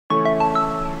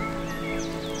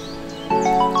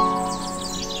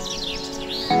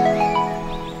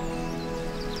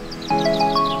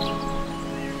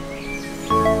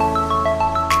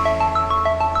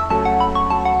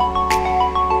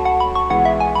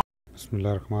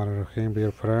Bismillahirrahmanirrahim,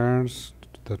 dear friends.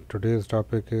 Today's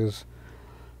topic is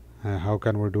how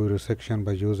can we do resection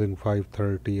by using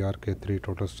 530 RK3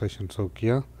 Total Station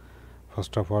Sokkia.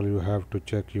 First of all, you have to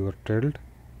check your tilt.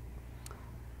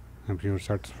 If you are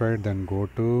satisfied, then go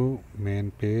to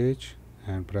main page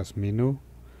and press menu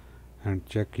and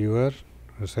check your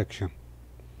resection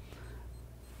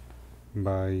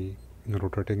by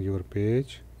rotating your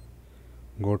page.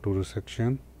 Go to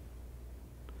resection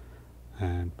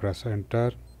and press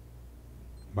enter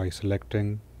by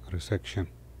selecting resection.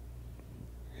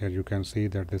 Here you can see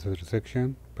that this is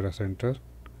resection. Press enter,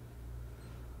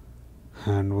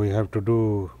 and we have to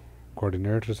do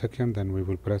coordinate resection. Then we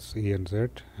will press E and Z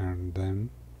and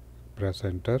then press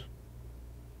enter.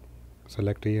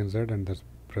 Select E and Z and then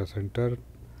press enter.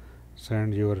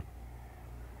 Send your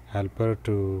helper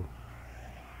to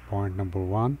point number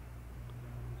 1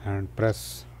 and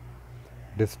press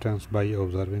distance by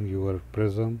observing your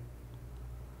prism.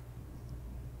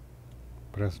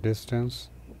 Press distance.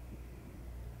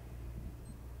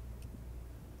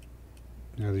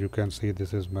 As you can see,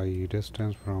 this is my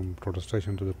distance from total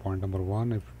station to the point number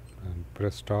 1. And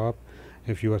press stop.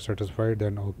 If you are satisfied,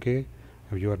 then OK.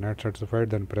 If you are not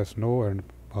satisfied, then press no and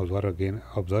observe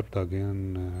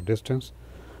the distance.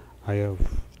 I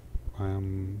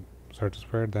am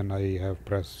satisfied, then I have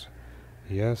pressed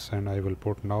yes, and I will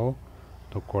put now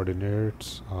the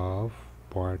coordinates of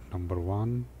point number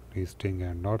 1, easting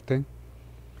and northing.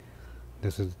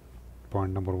 This is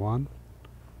point number 1.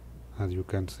 As you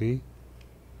can see,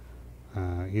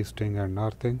 easting and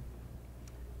northing.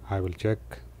 I will check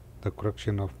the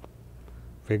correction of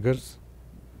figures.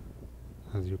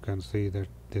 As you can see that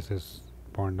this is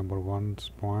point number 1's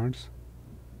points,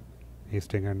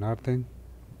 easting and northing,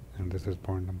 and this is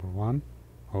point number 1.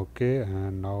 OK,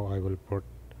 and now I will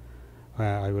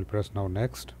press now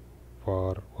next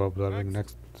for observing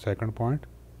next second point.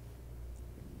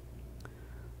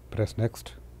 Press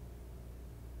next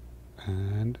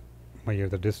and measure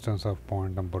the distance of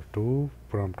point number 2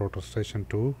 from total station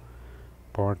to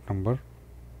point number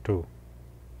 2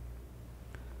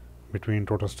 between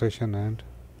total station and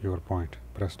your point.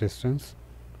 Press distance.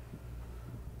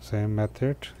 Same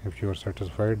method. If you are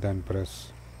satisfied, then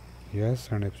press yes,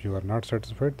 and if you are not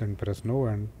satisfied, then press no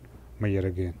and measure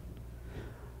again.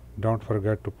 Don't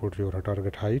forget to put your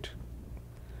target height.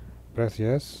 Press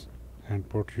yes and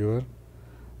put your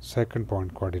second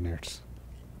point coordinates.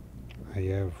 I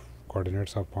have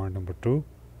coordinates of point number 2.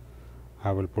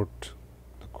 I will put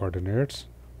the coordinates.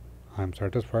 I am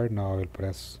satisfied. Now I will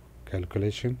press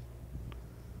calculate,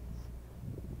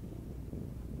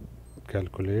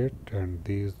 and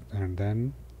these, and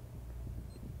then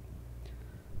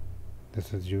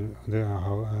this is you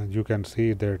can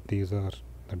see that these are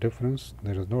the difference.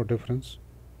 There is no difference.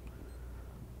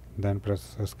 Then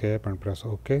press escape and press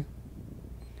OK,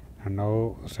 and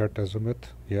now set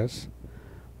azimuth. Yes,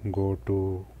 go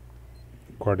to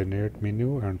coordinate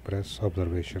menu and press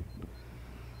observation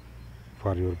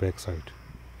for your backside.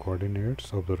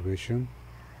 Coordinates, observation,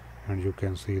 and you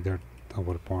can see that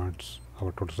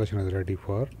our total station is ready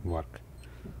for work.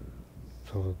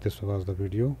 So this was the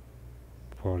video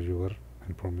for your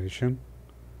information.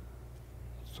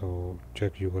 So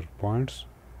check your points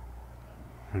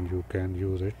and you can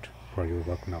use it for your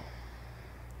work now.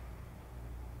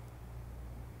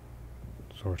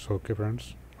 So it's okay,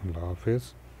 friends. Allah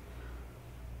Hafiz.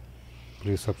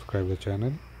 Please subscribe the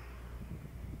channel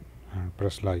and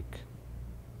press like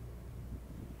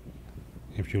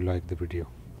if you like the video.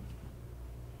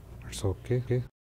 It's okay.